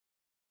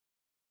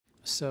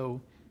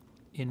So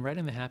in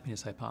writing the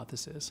happiness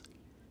hypothesis,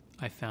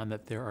 I found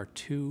that there are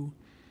two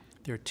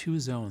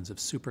zones of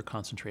super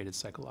concentrated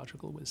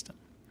psychological wisdom,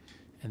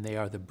 and they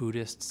are the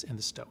Buddhists and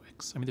the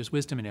Stoics. I mean, there's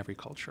wisdom in every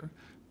culture,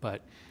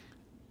 but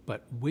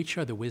which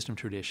are the wisdom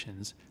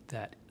traditions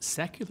that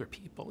secular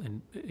people,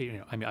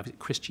 obviously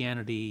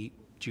Christianity,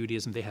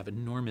 Judaism, they have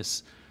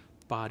enormous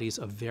bodies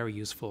of very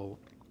useful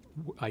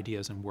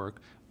ideas and work,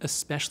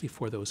 especially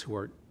for those who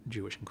are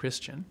Jewish and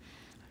Christian.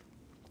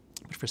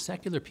 But for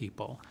secular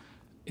people,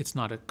 it's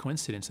not a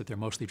coincidence that they're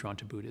mostly drawn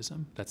to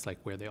Buddhism. That's like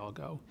where they all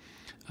go.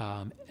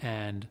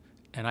 And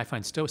I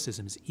find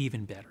Stoicism is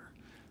even better,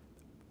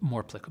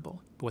 more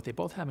applicable. But what they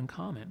both have in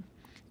common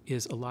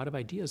is a lot of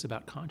ideas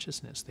about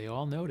consciousness. They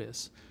all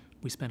notice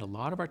we spend a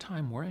lot of our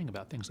time worrying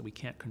about things that we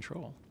can't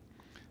control.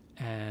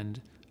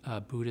 And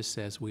Buddha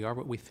says we are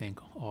what we think,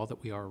 all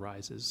that we are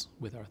arises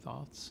with our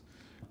thoughts.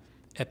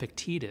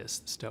 Epictetus,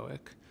 the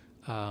Stoic,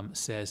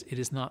 says it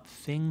is not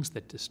things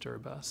that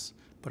disturb us,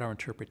 but our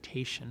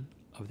interpretation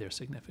of their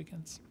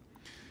significance.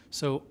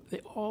 So they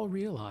all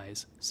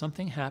realize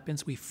something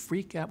happens, we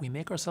freak out, we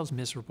make ourselves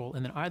miserable,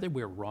 and then either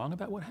we're wrong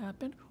about what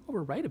happened, or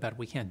we're right about it,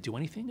 we can't do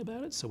anything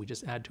about it, so we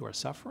just add to our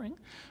suffering,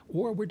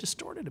 or we're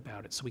distorted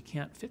about it, so we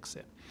can't fix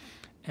it.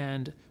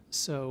 And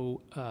so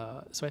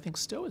I think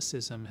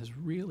Stoicism has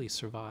really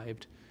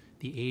survived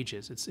the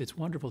ages. It's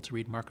wonderful to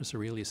read Marcus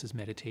Aurelius'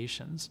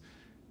 Meditations.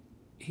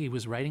 He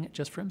was writing it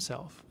just for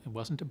himself. It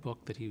wasn't a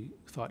book that he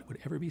thought would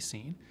ever be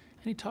seen.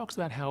 And he talks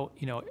about how,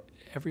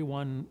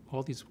 everyone,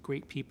 all these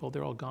great people,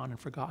 they're all gone and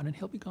forgotten, and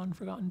he'll be gone and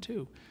forgotten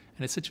too.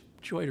 And it's such a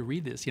joy to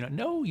read this.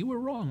 No, you were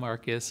wrong,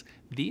 Marcus.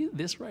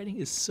 This writing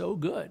is so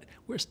good.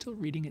 We're still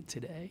reading it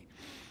today.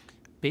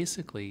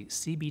 Basically,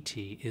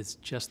 CBT is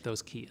just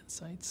those key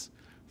insights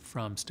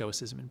from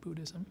Stoicism and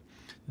Buddhism,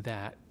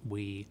 that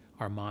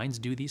our minds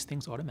do these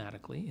things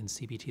automatically. In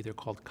CBT, they're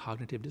called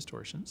cognitive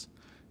distortions.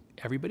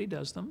 Everybody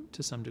does them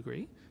to some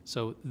degree.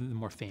 So the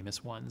more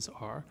famous ones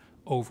are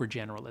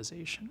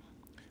overgeneralization,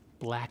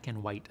 black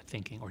and white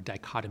thinking, or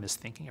dichotomous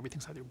thinking.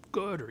 Everything's either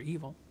good or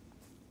evil.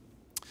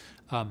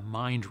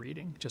 Mind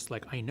reading, just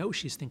like, I know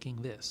she's thinking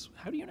this.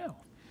 How do you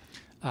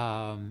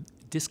know?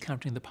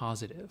 Discounting the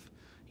positive.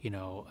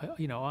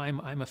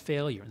 I'm a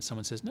failure, and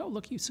someone says, no,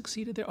 look, you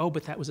succeeded there. Oh,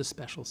 but that was a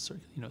special, so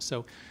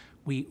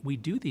we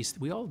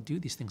all do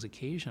these things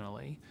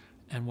occasionally.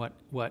 And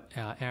what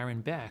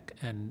Aaron Beck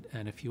and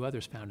a few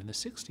others found in the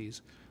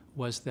 60s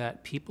was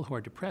that people who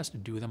are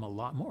depressed do them a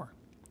lot more.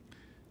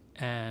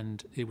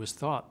 And it was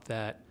thought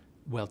that,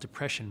 well,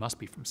 depression must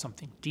be from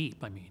something deep.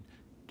 I mean,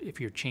 if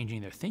you're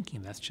changing their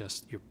thinking, that's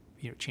just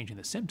you're changing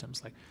the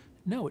symptoms. Like,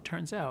 no, it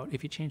turns out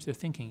if you change their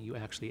thinking, you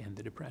actually end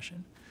the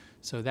depression.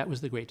 So that was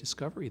the great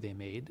discovery they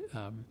made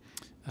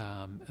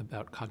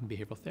about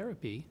cognitive behavioral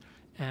therapy.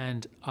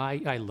 And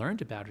I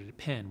learned about it at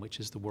Penn, which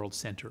is the world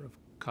center of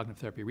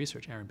cognitive therapy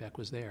research. Aaron Beck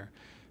was there.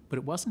 But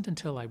it wasn't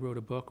until I wrote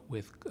a book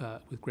with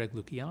Greg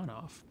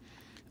Lukianoff,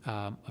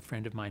 a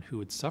friend of mine who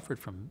had suffered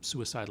from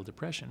suicidal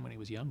depression when he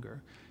was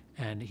younger,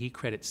 and he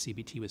credits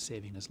CBT with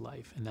saving his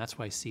life. And that's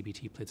why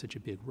CBT played such a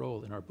big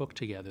role in our book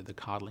together, The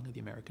Coddling of the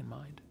American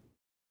Mind.